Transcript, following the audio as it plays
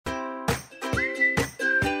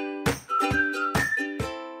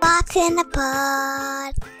Pops in a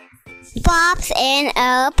pod. Pops in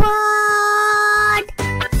a pod.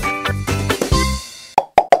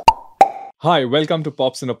 Hi, welcome to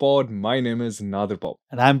Pops in a Pod. My name is Nadir Pop.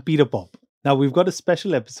 And I'm Peter Pop. Now, we've got a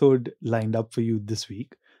special episode lined up for you this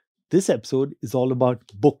week. This episode is all about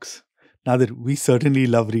books. Nadir, we certainly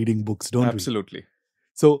love reading books, don't we? Absolutely.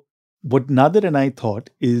 So, what Nadir and I thought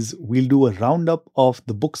is we'll do a roundup of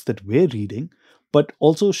the books that we're reading, but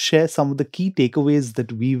also share some of the key takeaways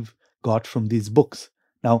that we've got from these books.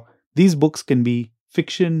 Now, these books can be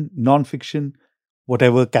fiction, non-fiction,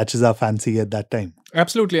 whatever catches our fancy at that time.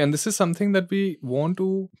 Absolutely. And this is something that we want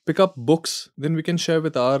to pick up books, then we can share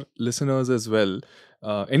with our listeners as well.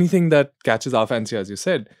 Anything that catches our fancy, as you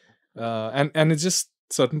said. And it's just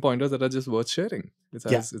certain pointers that are just worth sharing. It's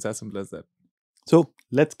as simple as that. So,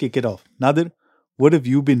 let's kick it off. Nadir, what have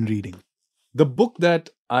you been reading? The book that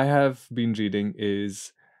I have been reading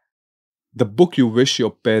is The Book You Wish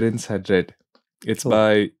Your Parents Had Read. It's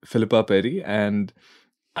by Philippa Perry, and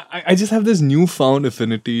I just have this newfound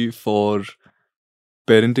affinity for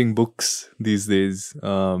parenting books these days.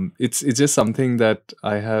 It's just something that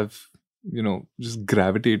I have, just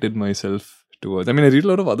gravitated myself towards. I mean, I read a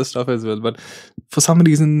lot of other stuff as well, but for some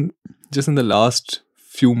reason, just in the last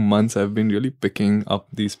few months, I've been really picking up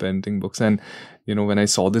these parenting books. And, when I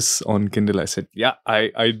saw this on Kindle, I said,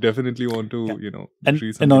 I definitely want to, read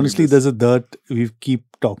something. And honestly, like there's a dirt, we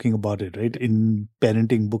keep talking about it, right? In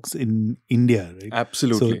parenting books in India, right?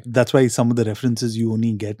 Absolutely. So that's why some of the references you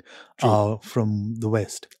only get are from the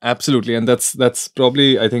West. Absolutely. And that's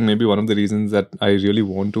probably, I think, maybe one of the reasons that I really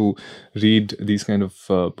want to read these kind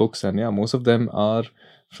of books. And most of them are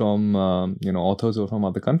from, authors or from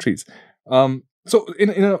other countries. So in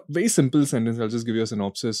a very simple sentence, I'll just give you a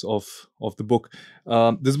synopsis of the book.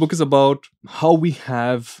 This book is about how we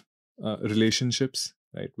have relationships,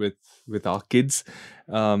 right, with our kids,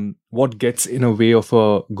 what gets in a way of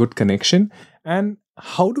a good connection, and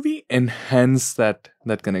how do we enhance that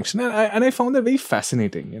connection. And I found that very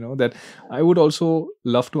fascinating, that I would also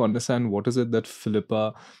love to understand what is it that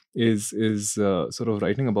Philippa is sort of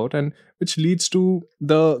writing about, and which leads to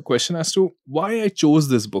the question as to why I chose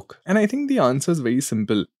this book. And I think the answer is very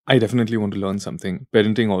simple. I definitely want to learn something.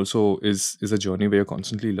 Parenting also is a journey where you're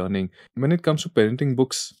constantly learning. When it comes to parenting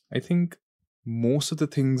books, I think most of the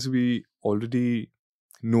things we already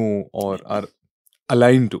know or are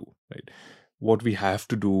aligned to, right? What we have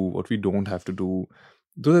to do, what we don't have to do,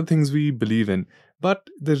 those are things we believe in. But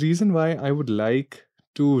the reason why I would like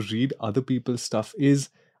to read other people's stuff is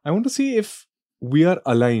I want to see if we are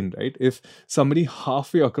aligned, right? If somebody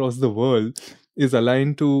halfway across the world is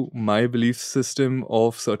aligned to my belief system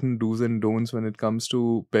of certain do's and don'ts when it comes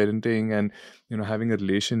to parenting and having a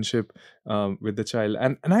relationship with the child.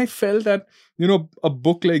 And I felt that a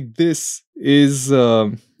book like this is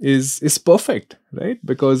perfect, right?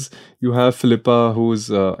 Because you have Philippa, who's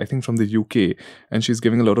I think from the UK, and she's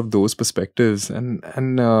giving a lot of those perspectives, and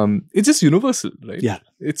it's just universal, right? Yeah,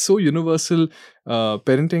 it's so universal.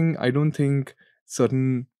 Parenting, I don't think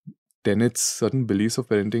certain tenets, certain beliefs of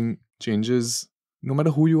parenting changes no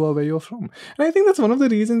matter who you are, where you're from. And I think that's one of the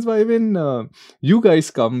reasons why when you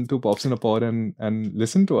guys come to Pops in a Pod and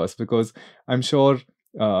listen to us, because I'm sure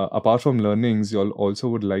apart from learnings, you all also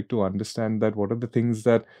would like to understand that what are the things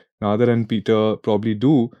that Nadir and Peter probably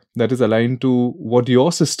do that is aligned to what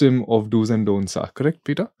your system of do's and don'ts are. Correct,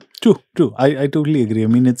 Peter? True. I totally agree. I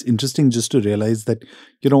mean, it's interesting just to realize that,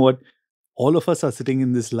 all of us are sitting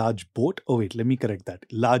in this large boat. Oh, wait, let me correct that.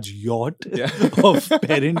 Large yacht of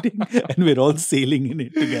parenting, and we're all sailing in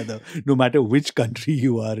it together, no matter which country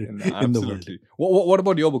you are in the world. What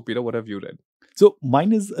about your book, Peter? What have you read? So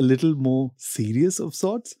mine is a little more serious of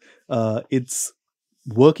sorts. It's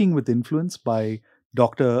Working with Influence by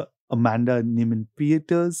Dr. Amanda Niemann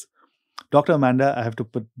Peters. Dr. Amanda, I have to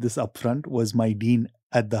put this up front, was my dean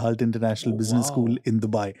at the Hult International Business School in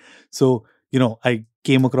Dubai. So, I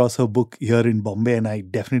came across her book here in Bombay and I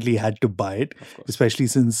definitely had to buy it, especially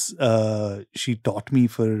since she taught me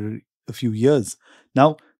for a few years.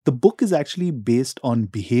 Now, the book is actually based on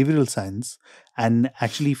behavioral science and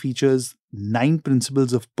actually features 9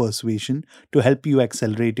 principles of persuasion to help you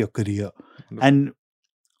accelerate your career. And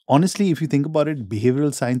honestly, if you think about it,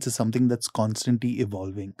 behavioral science is something that's constantly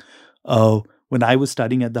evolving. When I was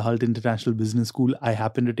studying at the Hult International Business School, I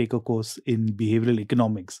happened to take a course in behavioral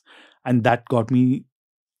economics. And that got me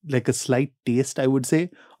like a slight taste, I would say,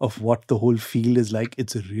 of what the whole field is like.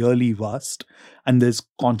 It's really vast and there's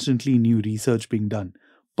constantly new research being done.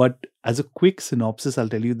 But as a quick synopsis, I'll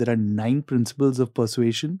tell you there are 9 principles of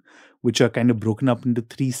persuasion, which are kind of broken up into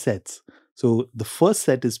 3 sets. So the first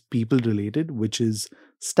set is people related, which is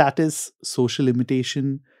status, social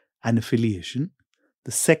imitation, and affiliation.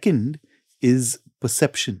 The second is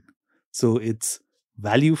perception. So it's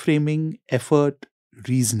value framing, effort,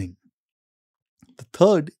 reasoning. The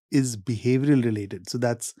third is behavioral related. So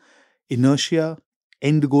that's inertia,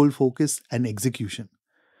 end goal focus, and execution.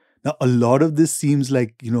 Now, a lot of this seems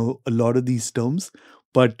like, a lot of these terms,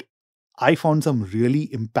 but I found some really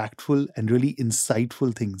impactful and really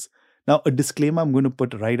insightful things. Now, a disclaimer I'm going to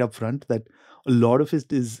put right up front that a lot of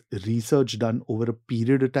it is research done over a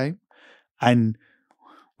period of time. And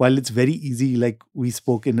while it's very easy, like we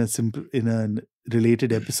spoke in a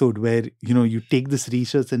related episode where, you take this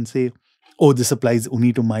research and say, oh, this applies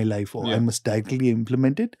only to my life, or I must directly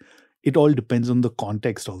implement it. It all depends on the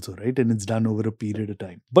context also, right? And it's done over a period of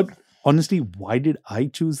time. But honestly, why did I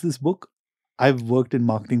choose this book? I've worked in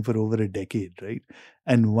marketing for over a decade, right?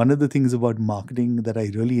 And one of the things about marketing that I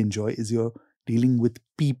really enjoy is you're dealing with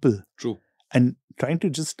people. True. And trying to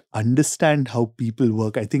just understand how people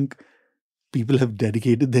work. I think people have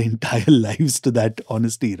dedicated their entire lives to that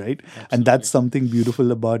honesty, right? Absolutely. And that's something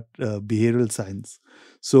beautiful about behavioral science.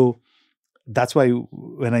 So that's why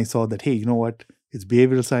when I saw that, hey, you know what? It's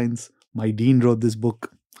behavioral science. My dean wrote this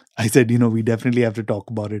book. I said, we definitely have to talk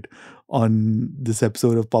about it on this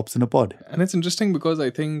episode of Pops in a Pod. And it's interesting because I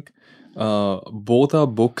think both our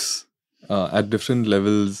books at different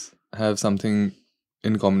levels have something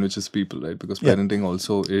in common, which is people, right? Because parenting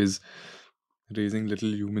also is raising little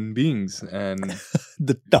human beings, and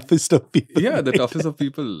the toughest of people. Yeah, the toughest of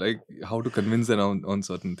people, like how to convince them on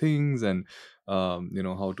certain things, and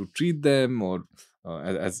how to treat them, or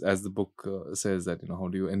as the book says that how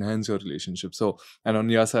do you enhance your relationship. So, and on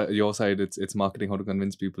your side, it's marketing, how to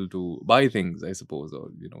convince people to buy things, I suppose, or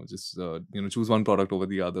just choose one product over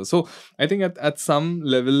the other. So I think at some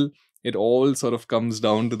level it all sort of comes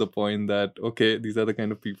down to the point that, okay, these are the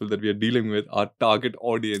kind of people that we are dealing with, our target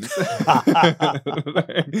audience. We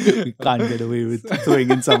can't get away with throwing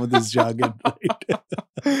in some of this jargon, right?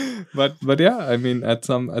 but yeah, I mean, at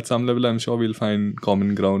some level, I'm sure we'll find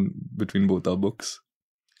common ground between both our books.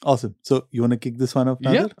 Awesome. So you want to kick this one off,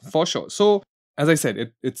 Nadir? Yeah, for sure. So as I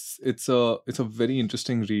said, it's a very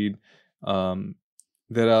interesting read.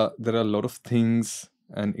 There are a lot of things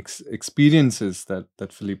and experiences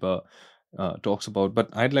that Philippa talks about, but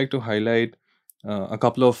I'd like to highlight a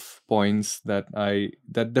couple of points that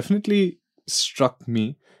definitely struck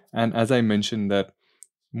me. And as I mentioned, that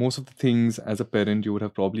most of the things as a parent you would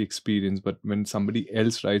have probably experienced, but when somebody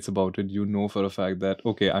else writes about it, for a fact that,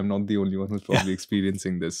 okay, I'm not the only one who's probably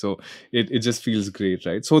experiencing this. So it just feels great,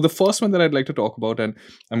 right? So the first one that I'd like to talk about, and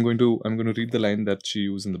I'm going to read the line that she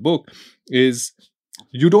used in the book, is,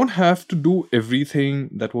 you don't have to do everything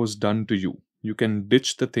that was done to you. You can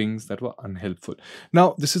ditch the things that were unhelpful.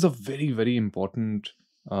 Now, this is a very, very important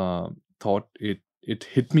thought. It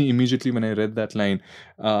hit me immediately when I read that line.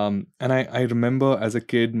 And I remember as a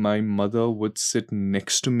kid, my mother would sit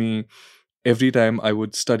next to me every time I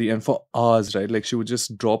would study, and for hours, right? Like, she would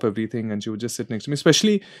just drop everything and she would just sit next to me,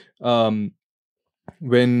 especially when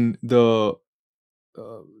the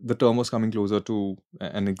term was coming closer to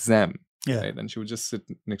an exam. Yeah. Right? And she would just sit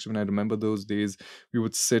next to me. And I remember those days, we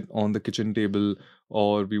would sit on the kitchen table,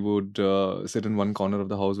 or we would sit in one corner of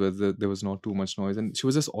the house where there was not too much noise. And she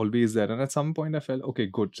was just always there. And at some point I felt, okay,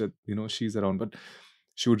 good, that, she's around. But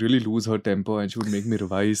she would really lose her temper and she would make me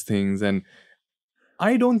revise things. And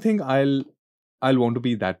I don't think I'll want to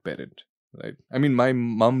be that parent, right? I mean, my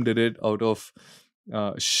mom did it out of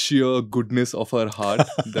sheer goodness of her heart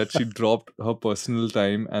that she dropped her personal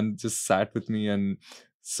time and just sat with me and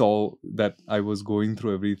saw that I was going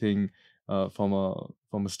through everything from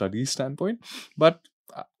a study standpoint. But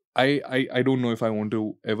I don't know if I want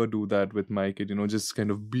to ever do that with my kid, just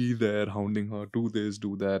kind of be there hounding her, do this,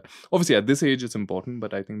 do that. Obviously at this age it's important,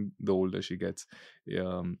 but I think the older she gets,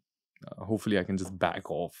 hopefully I can just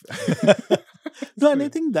back off. No, and I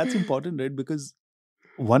think that's important, right? Because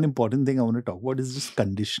one important thing I want to talk about is just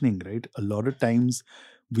conditioning, right? A lot of times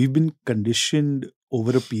we've been conditioned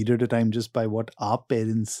over a period of time just by what our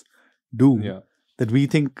parents do, that we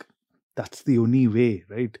think that's the only way,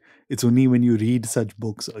 right? It's only when you read such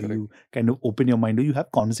books, or you kind of open your mind, or you have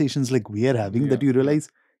conversations like we are having, that you realize,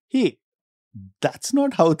 hey, that's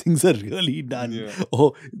not how things are really done.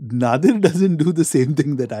 Oh, Nadir doesn't do the same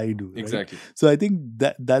thing that I do. Right? Exactly. So I think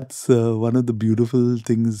that's one of the beautiful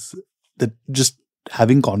things that just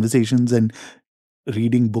having conversations and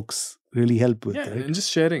reading books really help with. Yeah, right? and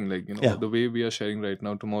just sharing, like, the way we are sharing right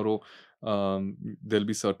now. Tomorrow, there'll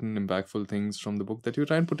be certain impactful things from the book that you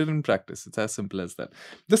try and put it in practice. It's as simple as that.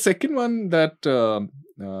 The second one that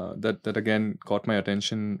again caught my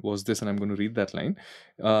attention was this, and I'm going to read that line.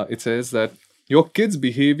 It says that Your kid's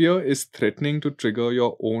behavior is threatening to trigger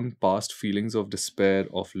your own past feelings of despair,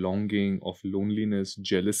 of longing, of loneliness,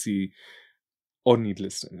 jealousy, or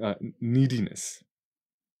neediness.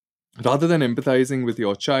 Rather than empathizing with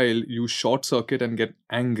your child, you short circuit and get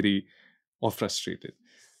angry or frustrated.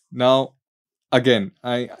 Now, again,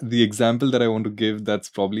 the example that I want to give that's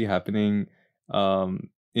probably happening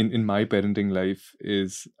in my parenting life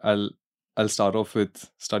is I'll start off with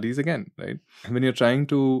studies again, right? When you're trying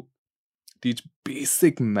to teach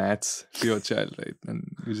basic maths to your child, right? And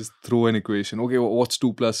you just throw an equation. Okay, what's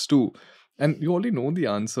 2 plus 2? And you already know the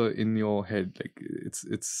answer in your head. Like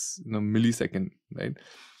it's in a millisecond, right?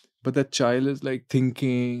 But that child is like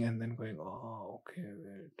thinking and then going, oh, okay.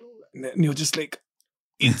 And then you're just like,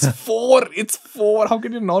 it's 4, it's 4. How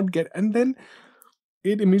can you not get? And then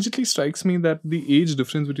it immediately strikes me that the age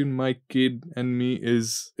difference between my kid and me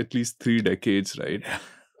is at least 3 decades, right?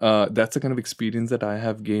 That's the kind of experience that I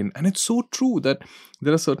have gained. And it's so true that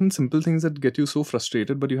there are certain simple things that get you so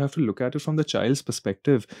frustrated, but you have to look at it from the child's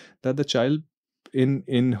perspective, that the child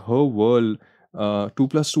in her world, 2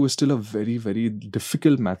 plus 2 is still a very, very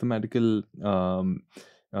difficult mathematical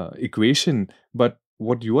equation. But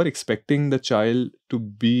what you are expecting the child to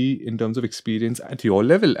be in terms of experience at your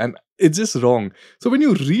level, and it's just wrong. So when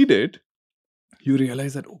you read it, you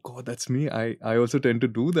realize that, oh God, that's me. I also tend to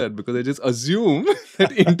do that because I just assume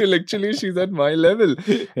that intellectually she's at my level.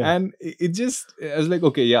 Yeah. And I was like,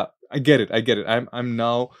 okay, yeah, I get it. I'm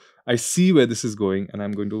now, I see where this is going, and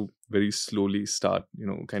I'm going to very slowly start,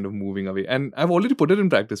 kind of moving away. And I've already put it in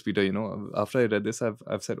practice, Peter. After I read this,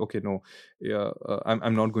 I've said, okay, no, yeah,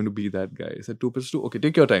 I'm not going to be that guy. I said 2 plus 2. Okay,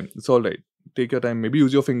 take your time. It's all right. Take your time. Maybe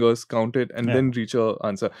use your fingers, count it, and then reach your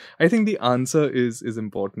answer. I think the answer is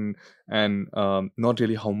important, and not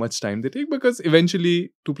really how much time they take, because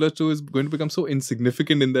eventually 2 plus 2 is going to become so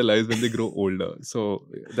insignificant in their lives when they grow older. So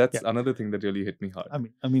that's another thing that really hit me hard.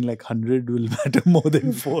 I mean, like 100 will matter more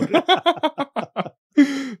than 4.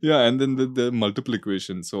 Yeah, and then the multiple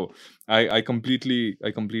equations. So I completely get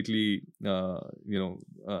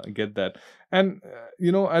that. And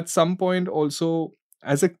at some point also,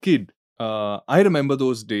 as a kid, I remember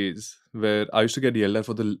those days where I used to get yelled at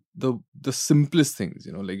for the simplest things.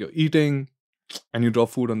 Like you're eating and you drop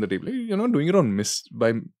food on the table. You're not doing it on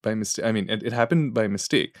by mistake. I mean, it happened by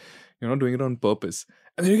mistake. You're not doing it on purpose.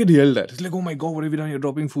 And then you get yelled at. It's like, oh my God, what have you done? You're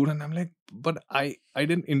dropping food. And I'm like, but I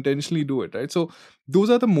didn't intentionally do it, right? So those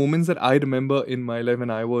are the moments that I remember in my life when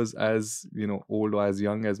I was as, old or as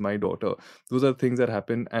young as my daughter. Those are things that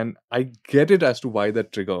happen. And I get it as to why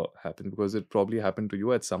that trigger happened, because it probably happened to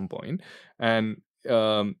you at some point. And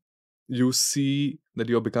you see that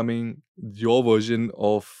you're becoming your version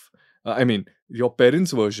of, your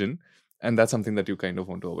parents' version. And that's something that you kind of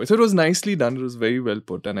want to avoid. So it was nicely done. It was very well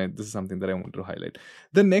put. And this is something that I want to highlight.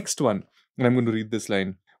 The next one, and I'm going to read this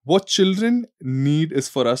line. What children need is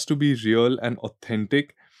for us to be real and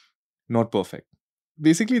authentic, not perfect.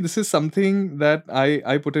 Basically, this is something that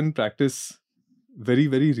I put in practice very,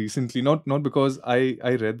 very recently. Not because I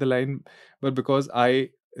read the line, but because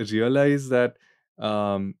I realized that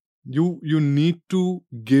you need to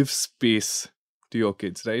give space to your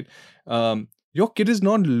kids, right? Your kid is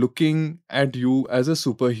not looking at you as a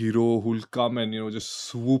superhero who'll come and just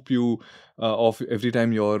swoop you off every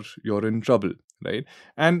time you're in trouble, right?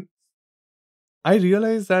 And I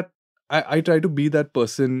realize that I try to be that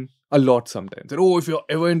person a lot sometimes. That, if you're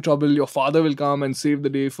ever in trouble, your father will come and save the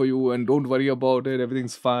day for you, and don't worry about it.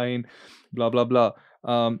 Everything's fine, blah blah blah.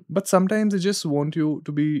 But sometimes I just want you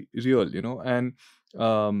to be real, And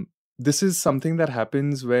this is something that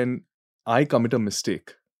happens when I commit a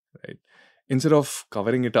mistake, right? Instead of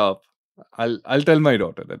covering it up, I'll tell my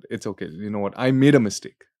daughter that it's okay. You know what? I made a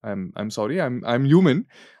mistake. I'm sorry. I'm human.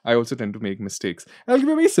 I also tend to make mistakes. And I'll give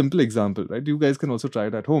you a very simple example, right? You guys can also try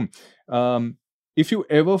it at home. If you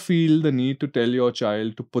ever feel the need to tell your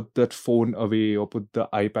child to put that phone away or put the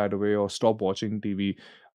iPad away or stop watching TV,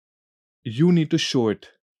 you need to show it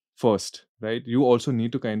first, right? You also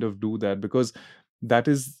need to kind of do that, because that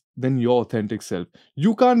is then your authentic self.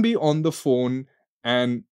 You can't be on the phone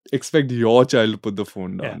and expect your child to put the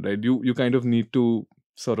phone down, right? You kind of need to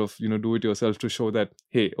sort of do it yourself to show that,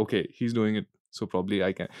 hey, okay, he's doing it, so probably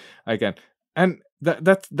I can. And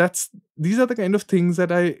that's these are the kind of things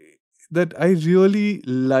that I really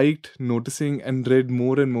liked noticing and read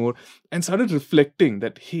more and more, and started reflecting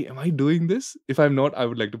that, hey, am I doing this? If I'm not, I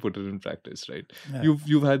would like to put it in practice, right?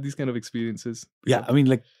 You've had these kind of experiences? Yeah, I mean,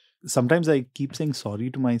 like, sometimes I keep saying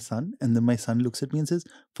sorry to my son, and then my son looks at me and says,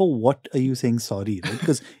 for what are you saying sorry, right?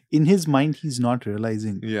 Because in his mind, he's not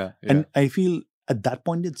realizing. Yeah. And I feel at that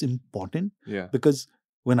point, it's important. Yeah. Because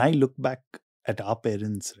when I look back at our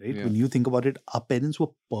parents, right? Yeah. When you think about it, our parents were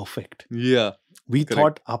perfect. Yeah. We Correct.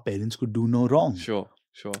 thought our parents could do no wrong. Sure.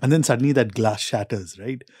 And then suddenly that glass shatters,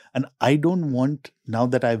 right? And I don't want, now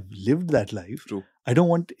that I've lived that life, True. I don't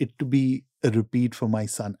want it to be a repeat for my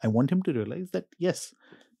son. I want him to realize that, yes,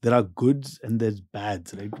 there are goods and there's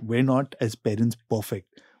bads, right? We're not, as parents,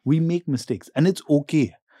 perfect. We make mistakes, and it's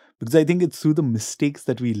okay, because I think it's through the mistakes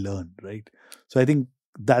that we learn, right? So I think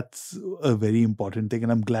that's a very important thing,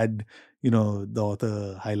 and I'm glad, the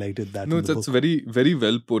author highlighted that No, in the that's book. very, very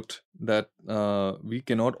well put, that we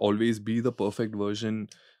cannot always be the perfect version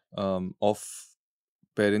of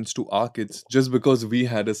parents to our kids just because we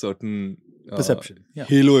had a certain Perception. Yeah.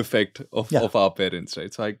 halo effect of Yeah. our parents,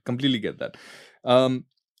 right? So I completely get that.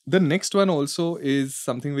 The next one also is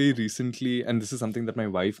something very recently, and this is something that my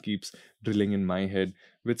wife keeps drilling in my head,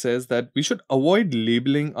 which says that we should avoid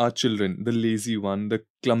labeling our children the lazy one, the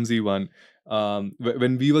clumsy one.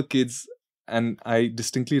 When we were kids, and I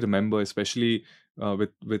distinctly remember, especially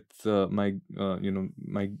with my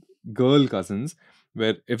my girl cousins,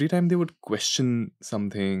 where every time they would question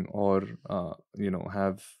something or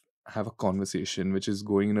have a conversation which is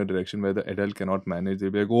going in a direction where the adult cannot manage, they'll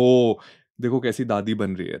be like, oh, देखो कैसी दादी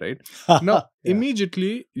बन रही है, right? Now, Yeah.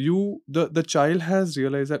 immediately the child has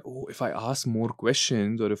realized that, oh, if I ask more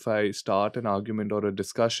questions or if I start an argument or a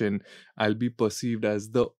discussion, I'll be perceived as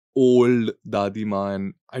the old dadi ma,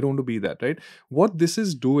 and I don't want to be that, right? What this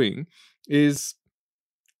is doing is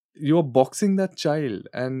you're boxing that child,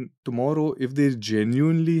 and tomorrow if they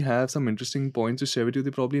genuinely have some interesting points to share with you, they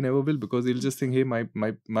probably never will, because they'll just think, hey,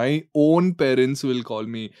 my own parents will call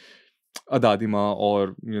me a dadima,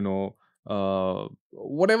 or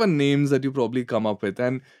whatever names that you probably come up with.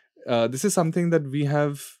 And this is something that we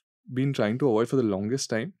have been trying to avoid for the longest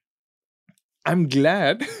time. I'm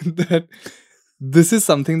glad that this is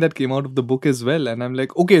something that came out of the book as well, and I'm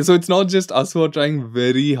like, okay, so it's not just us who are trying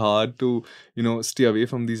very hard to stay away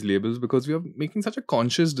from these labels, because we are making such a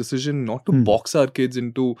conscious decision not to box our kids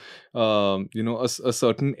into a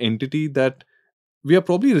certain entity, that we are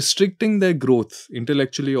probably restricting their growth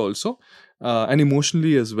intellectually also, and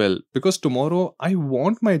emotionally as well. Because tomorrow I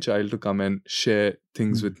want my child to come and share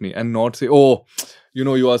things with me, and not say, oh,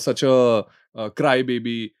 you are such a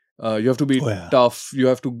crybaby. You have to be tough. You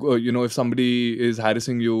have to go, if somebody is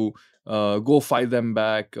harassing you, go fight them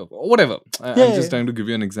back, or whatever. I'm just trying to give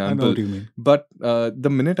you an example. I know what you mean. But the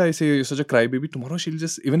minute I say you're such a crybaby, tomorrow she'll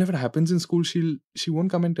just, even if it happens in school, she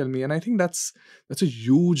won't come and tell me. And I think that's a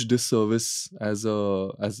huge disservice as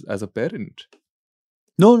a parent.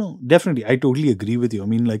 No, definitely. I totally agree with you. I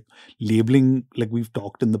mean, like, labeling, like we've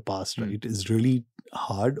talked in the past, right, is really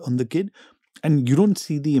hard on the kid. And you don't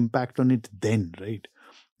see the impact on it then, right?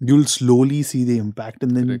 You'll slowly see the impact.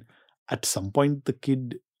 And then Correct. At some point, the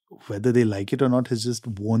kid, whether they like it or not, has just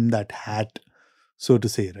worn that hat, so to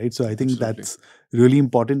say, right? So I think Absolutely. that's really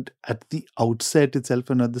important at the outset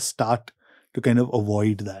itself and at the start to kind of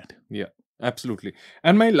avoid that. Yeah, absolutely.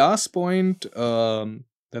 And my last point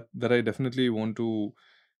that I definitely want to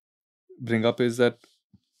bring up is that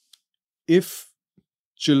if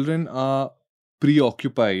children are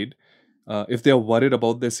preoccupied, if they are worried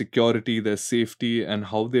about their security, their safety, and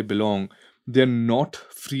how they belong, they're not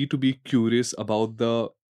free to be curious about the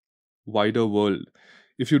wider world.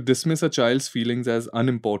 If you dismiss a child's feelings as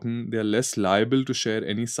unimportant, they are less liable to share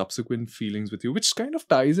any subsequent feelings with you, which kind of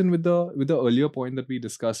ties in with the earlier point that we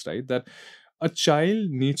discussed, right? That a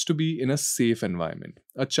child needs to be in a safe environment.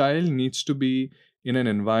 A child needs to be in an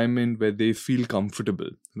environment where they feel comfortable,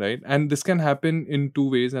 right? And this can happen in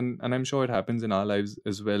two ways, and I'm sure it happens in our lives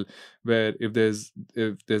as well, where if there's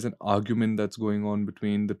an argument that's going on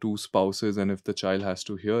between the two spouses, and if the child has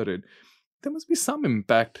to hear it, there must be some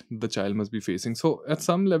impact the child must be facing. So at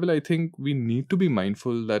some level, I think we need to be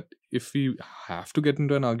mindful that if we have to get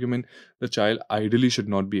into an argument, the child ideally should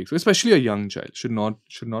not be exposed, especially a young child should not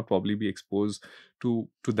probably be exposed to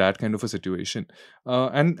that kind of a situation.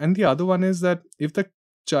 And the other one is that if the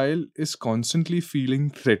child is constantly feeling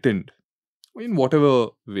threatened in whatever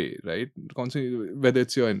way, right? Constantly, whether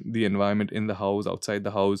it's the environment in the house, outside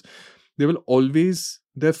the house, they will always,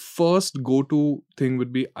 their first go-to thing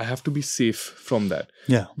would be, I have to be safe from that.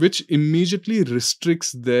 Yeah. Which immediately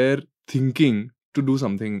restricts their thinking to do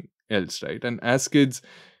something else, right? And as kids,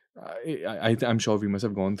 I'm sure we must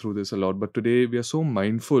have gone through this a lot, but today we are so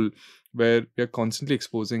mindful, where we are constantly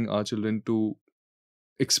exposing our children to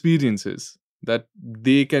experiences that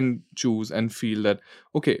they can choose and feel that,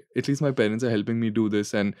 okay, at least my parents are helping me do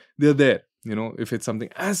this, and they're there. If it's something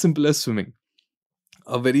as simple as swimming,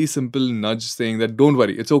 a very simple nudge saying that, don't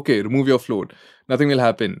worry, it's okay, remove your float, nothing will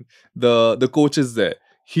happen, the coach is there,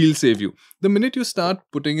 he'll save you. The minute you start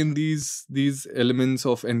putting in these elements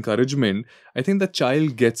of encouragement, I think the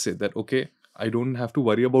child gets it that, okay, I don't have to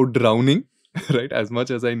worry about drowning, right? As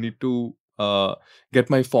much as I need to get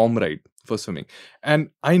my form right for swimming. And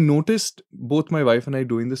I noticed both my wife and I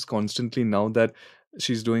doing this constantly now that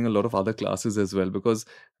she's doing a lot of other classes as well, because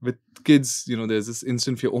with kids, there's this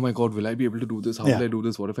instant fear. Oh my God, will I be able to do this? How will I do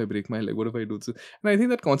this? What if I break my leg? What if I do this? And I think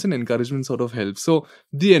that constant encouragement sort of helps. So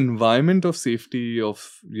the environment of safety,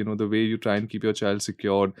 of the way you try and keep your child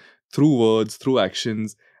secured through words, through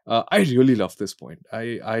actions, I really love this point.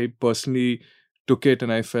 I personally took it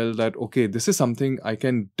and I felt that, okay, this is something I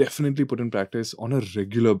can definitely put in practice on a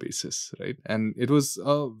regular basis, right? And it was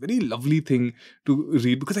a very lovely thing to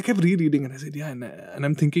read, because I kept rereading and I said, yeah, and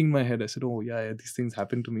I'm thinking in my head, I said, oh yeah, these things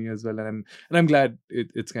happen to me as well, and I'm glad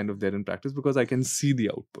it's kind of there in practice, because I can see the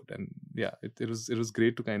output. And yeah, it was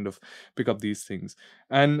great to kind of pick up these things.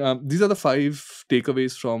 And these are the 5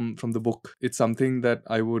 takeaways from the book. It's something that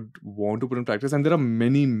I would want to put in practice, and there are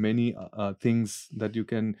many things that you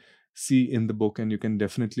can see in the book, and you can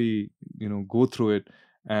definitely go through it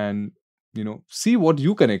and see what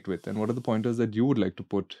you connect with and what are the pointers that you would like to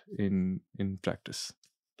put in practice.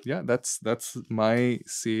 Yeah, that's my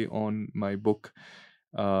say on my book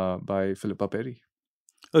by Philippa Perry.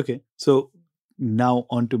 Okay, so now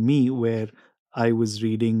on to me, where I was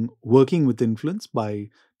reading Working with Influence by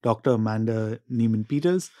Dr. Amanda Neiman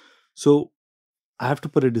Peters. So I have to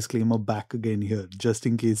put a disclaimer back again here, just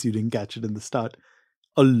in case you didn't catch it in the start.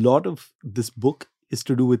 A lot of this book is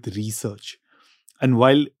to do with research. And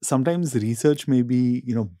while sometimes research may be,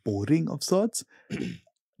 boring of sorts,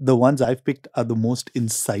 the ones I've picked are the most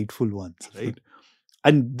insightful ones, right?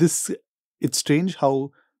 And it's strange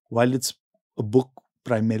how, while it's a book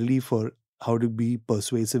primarily for how to be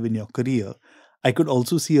persuasive in your career, I could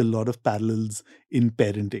also see a lot of parallels in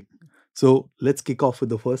parenting. So let's kick off with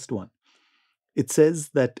the first one. It says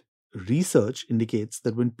that research indicates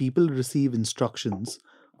that when people receive instructions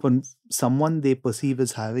from someone they perceive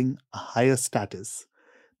as having a higher status,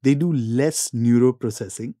 they do less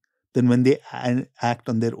neuroprocessing than when they act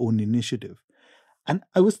on their own initiative. And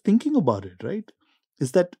I was thinking about it, right?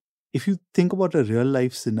 Is that if you think about a real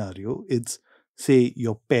life scenario, it's, say,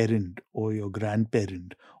 your parent or your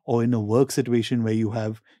grandparent, or in a work situation where you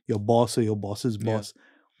have your boss or your boss's boss.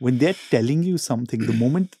 When they're telling you something, the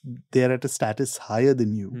moment they're at a status higher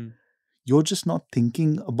than you, you're just not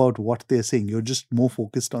thinking about what they're saying. You're just more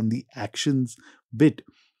focused on the actions bit.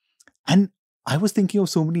 And I was thinking of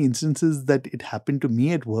so many instances that it happened to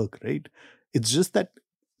me at work, right? It's just that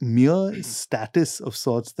mere status of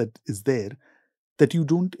sorts that is there, that you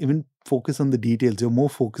don't even focus on the details. You're more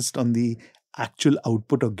focused on the actual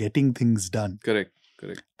output of getting things done. Correct.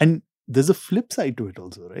 And there's a flip side to it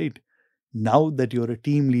also, right? Now that you're a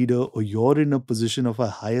team leader or you're in a position of a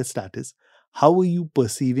higher status, how are you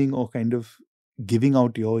perceiving or kind of giving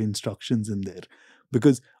out your instructions in there?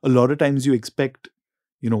 Because a lot of times you expect,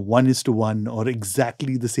 1:1 or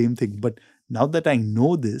exactly the same thing. But now that I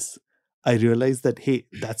know this, I realize that, hey,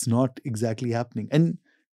 that's not exactly happening. And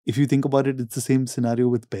if you think about it, it's the same scenario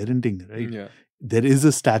with parenting, right? Yeah. There is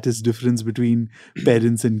a status difference between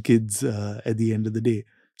parents and kids at the end of the day.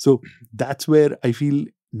 So that's where I feel,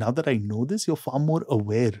 now that I know this, you're far more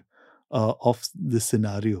aware of this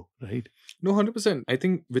scenario, right? No, 100%. I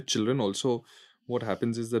think with children also, what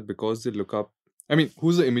happens is that because they look up,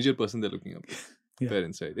 who's the immediate person they're looking up to? Yeah.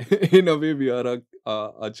 Parents, right? In a way, we are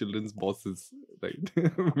our children's bosses,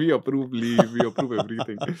 right? We approve leave, we approve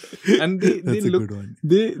everything, and they look, good one.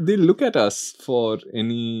 They look at us for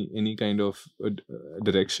any kind of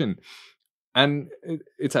direction, and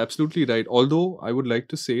it's absolutely right. Although I would like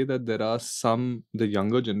to say that there are the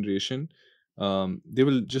younger generation, they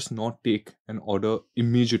will just not take an order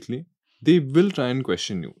immediately. They will try and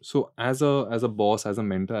question you. So as a boss, as a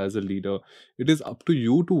mentor, as a leader, it is up to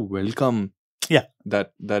you to welcome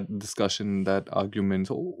that discussion, that argument,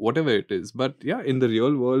 so whatever it is. But yeah, in the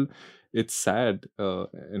real world, it's sad.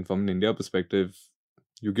 And from an India perspective,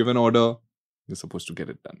 you give an order, you're supposed to get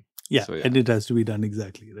it done. Yeah, So, yeah. and it has to be done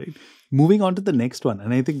exactly, right? Moving on to the next one,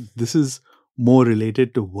 and I think this is more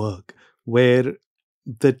related to work, where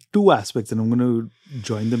the two aspects, and I'm going to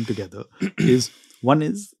join them together, is one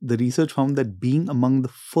is the research found that being among the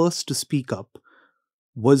first to speak up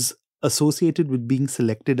was associated with being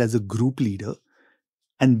selected as a group leader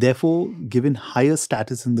and therefore given higher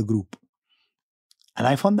status in the group. And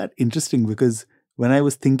I found that interesting because when I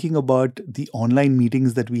was thinking about the online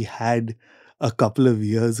meetings that we had a couple of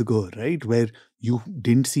years ago, right, where you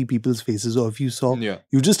didn't see people's faces, or if you saw,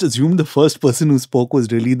 you just assumed the first person who spoke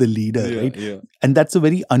was really the leader, right? Yeah. And that's a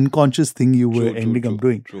very unconscious thing you were ending up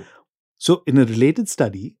doing. True. So, in a related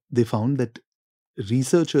study, they found that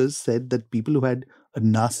researchers said that people who had a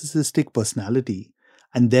narcissistic personality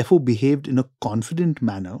and therefore behaved in a confident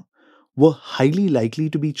manner were highly likely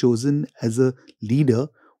to be chosen as a leader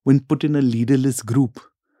when put in a leaderless group.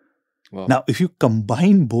 Wow. Now, if you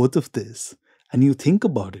combine both of this and you think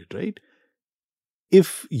about it, right?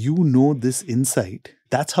 If you know this insight,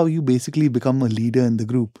 that's how you basically become a leader in the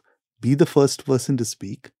group. Be the first person to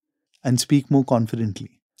speak and speak more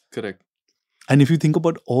confidently. Correct. And if you think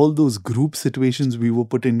about all those group situations we were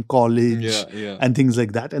put in college Yeah. and things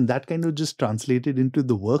like that, and that kind of just translated into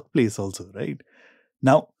the workplace also, right?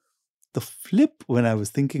 Now, the flip, when I was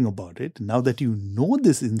thinking about it, now that you know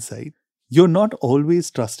this insight, you're not always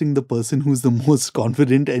trusting the person who's the most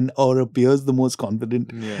confident and or appears the most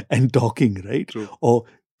confident Yeah. and talking, right? True. Or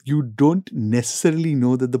you don't necessarily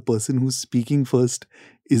know that the person who's speaking first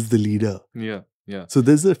is the leader. Yeah. So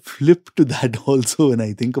there's a flip to that also when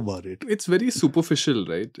I think about it. It's very superficial,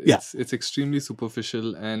 right? Yeah. It's extremely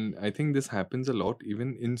superficial, and I think this happens a lot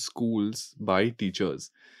even in schools by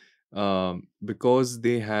teachers, because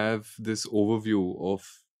they have this overview of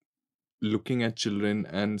looking at children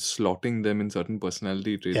and slotting them in certain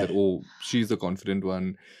personality traits. Yeah. That, oh, she's the confident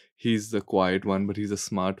one, he's the quiet one, but he's a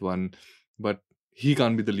smart one, but he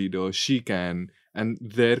can't be the leader, she can, and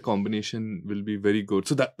their combination will be very good.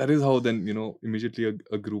 So that is how then, immediately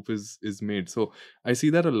a group is made. So I see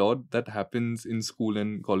that a lot. That happens in school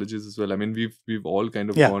and colleges as well. I mean, we've all kind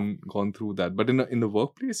of Yeah. gone through that, but in the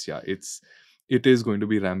workplace, yeah, it is going to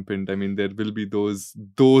be rampant. I mean, there will be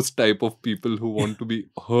those type of people who want to be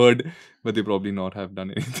heard, but they probably not have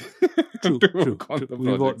done anything. True, to true, work on true. the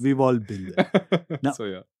We've projects. all been there. Now- So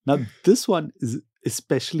yeah. Now, this one is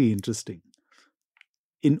especially interesting.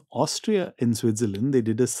 In Austria and Switzerland, they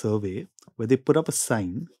did a survey where they put up a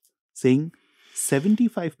sign saying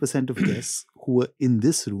 75% of guests who were in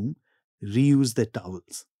this room reused their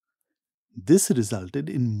towels. This resulted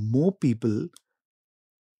in more people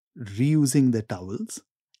reusing their towels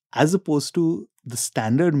as opposed to the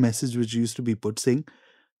standard message which used to be put saying,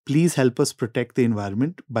 please help us protect the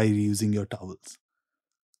environment by reusing your towels.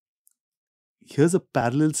 Here's a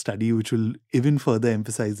parallel study which will even further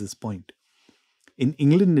emphasize this point. In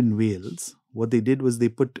England and Wales, what they did was they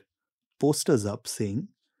put posters up saying,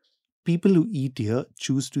 people who eat here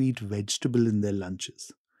choose to eat vegetable in their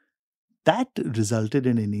lunches. That resulted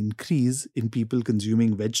in an increase in people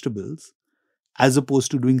consuming vegetables as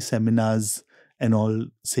opposed to doing seminars and all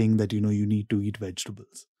saying that, you need to eat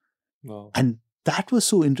vegetables. Wow. And that was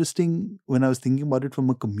so interesting when I was thinking about it from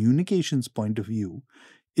a communications point of view,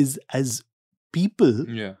 is as people,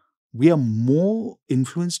 Yeah. we are more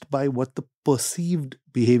influenced by what the perceived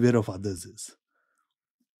behavior of others is.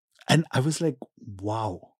 And I was like,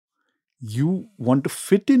 wow, you want to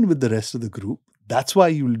fit in with the rest of the group. That's why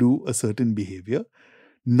you'll do a certain behavior,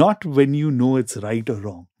 not when you know it's right or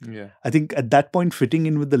wrong. Yeah. I think at that point, fitting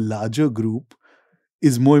in with the larger group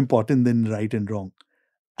is more important than right and wrong.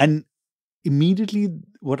 And immediately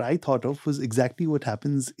what I thought of was exactly what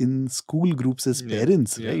happens in school groups as Yeah.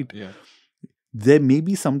 parents, Yeah. right? Yeah. There may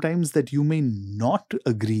be sometimes that you may not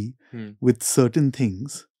agree with certain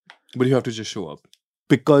things But you have to just show up.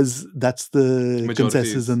 because that's the Majority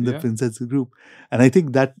consensus is, and the yeah. consensus group. And I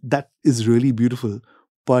think that is really beautiful.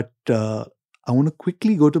 But I want to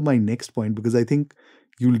quickly go to my next point because I think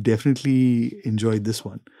you'll definitely enjoy this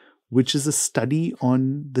one, which is a study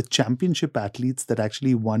on the championship athletes that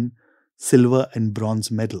actually won silver and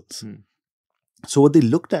bronze medals. So what they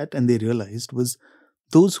looked at and they realized was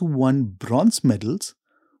those who won bronze medals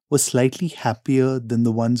were slightly happier than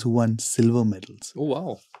the ones who won silver medals. Oh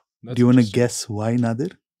wow. That's Do you want to interesting. guess why, Nadir?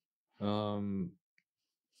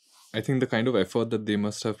 I think the kind of effort that they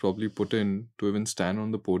must have probably put in to even stand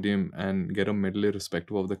on the podium and get a medal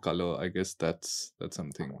irrespective of the color, I guess that's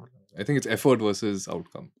something. I think it's effort versus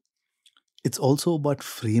outcome. It's also about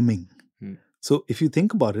framing. Hmm. So if you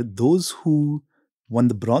think about it, those who won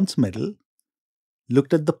the bronze medal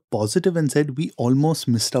looked at the positive and said, we almost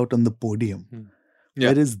missed out on the podium.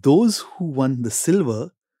 Yeah. Whereas those who won the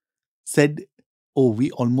silver said, oh, we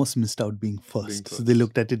almost missed out being first. So they first.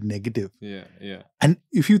 looked at it negative. Yeah. Yeah. And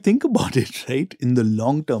if you think about it, right, in the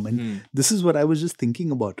long term, and this is what I was just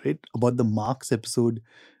thinking about, right, about the Marx episode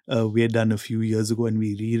we had done a few years ago and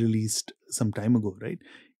we re-released some time ago, right?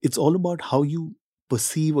 It's all about how you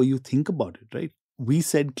perceive or you think about it, right? We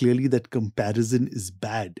said clearly that comparison is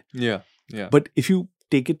bad. Yeah. Yeah. But if you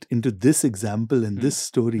take it into this example and this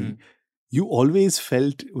story, you always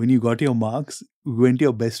felt when you got your marks, went to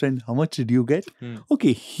your best friend, how much did you get? Hmm.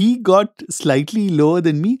 Okay, he got slightly lower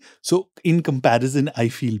than me. So in comparison, I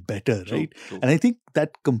feel better, True, right? true. And I think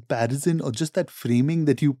that comparison or just that framing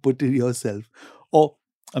that you put in yourself, or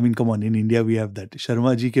I mean, come on, in India we have that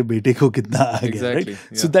Sharma ji ke bete ko kitna aa gaya, Exactly.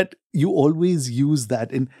 right? So yeah. that you always use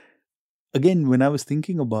that. And again, when I was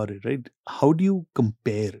thinking about it, right, how do you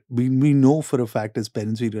compare? We know for a fact as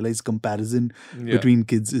parents, we realize comparison Yeah. between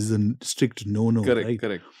kids is a strict no-no, Correct. right?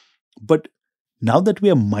 Correct. But now that we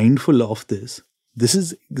are mindful of this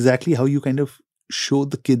is exactly how you kind of show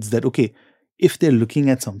the kids that, okay, if they're looking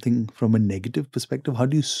at something from a negative perspective, how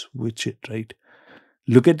do you switch it, right?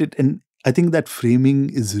 Look at it. And I think that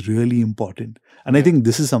framing is really important. And I Yeah. think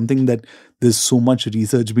this is something that there's so much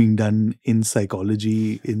research being done in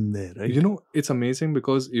psychology in there, right? You know, it's amazing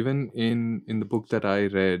because even in the book that I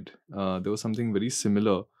read, there was something very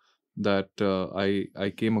similar that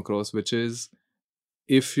I came across, which is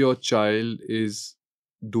if your child is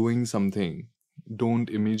doing something, don't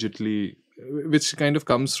immediately, which kind of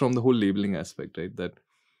comes from the whole labeling aspect, right? That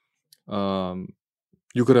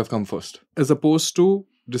you could have come first, as opposed to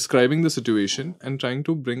describing the situation and trying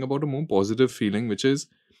to bring about a more positive feeling, which is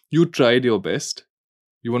you tried your best,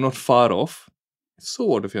 you were not far off. So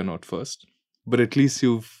what if you're not first? But at least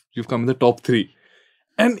you've come in the top 3.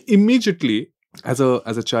 And immediately, as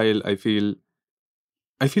a child, I feel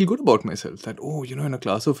good about myself that, oh, you know, in a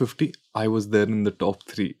class of 50, I was there in the top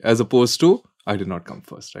 3, as opposed to I did not come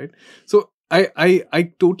first, right? So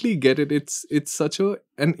I totally get it. It's such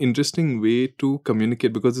an interesting way to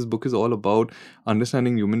communicate, because this book is all about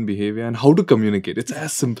understanding human behavior and how to communicate. It's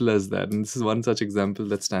as simple as that. And this is one such example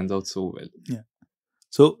that stands out so well. Yeah.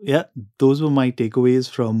 So, yeah, those were my takeaways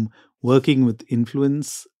from Working with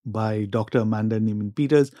Influence by Dr. Amanda Niemann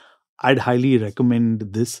Peters. I'd highly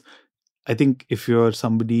recommend this. I think if you're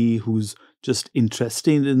somebody who's just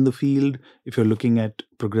interested in the field, if you're looking at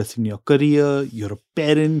progressing your career, you're a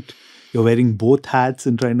parent, you're wearing both hats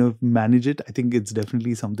and trying to manage it, I think it's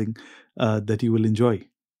definitely something that you will enjoy.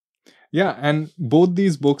 Yeah, and both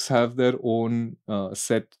these books have their own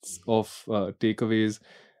sets of takeaways.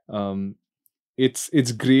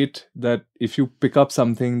 It's great that if you pick up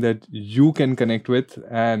something that you can connect with,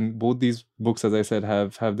 and both these books, as I said,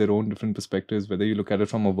 have their own different perspectives, whether you look at it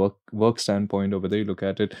from a work standpoint or whether you look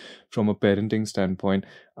at it from a parenting standpoint.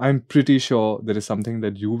 I'm pretty sure there is something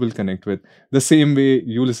that you will connect with, the same way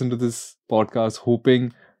you listen to this podcast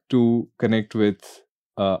hoping to connect with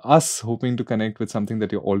us, hoping to connect with something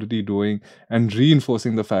that you're already doing, and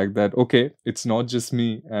reinforcing the fact that, okay, it's not just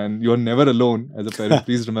me and you're never alone. As a parent,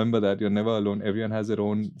 please remember that you're never alone. Everyone has their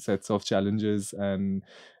own sets of challenges and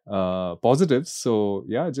positives. So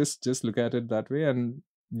yeah, just look at it that way and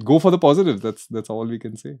go for the positives. That's all we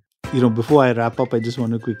can say. You know, before I wrap up, I just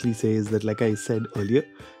want to quickly say is that, like I said earlier,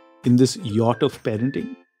 in this yacht of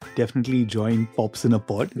parenting, definitely join Pops in a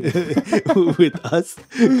Pod with us,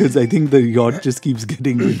 because I think the yacht just keeps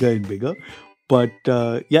getting bigger and bigger. But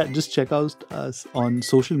yeah, just check out us on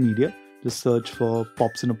social media. Just search for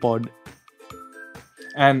Pops in a Pod.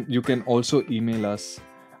 And you can also email us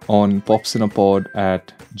on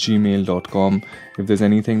popsinapod@gmail.com. If there's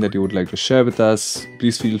anything that you would like to share with us,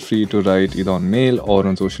 please feel free to write either on mail or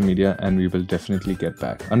on social media, and we will definitely get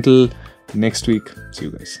back. Until next week, see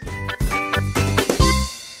you guys.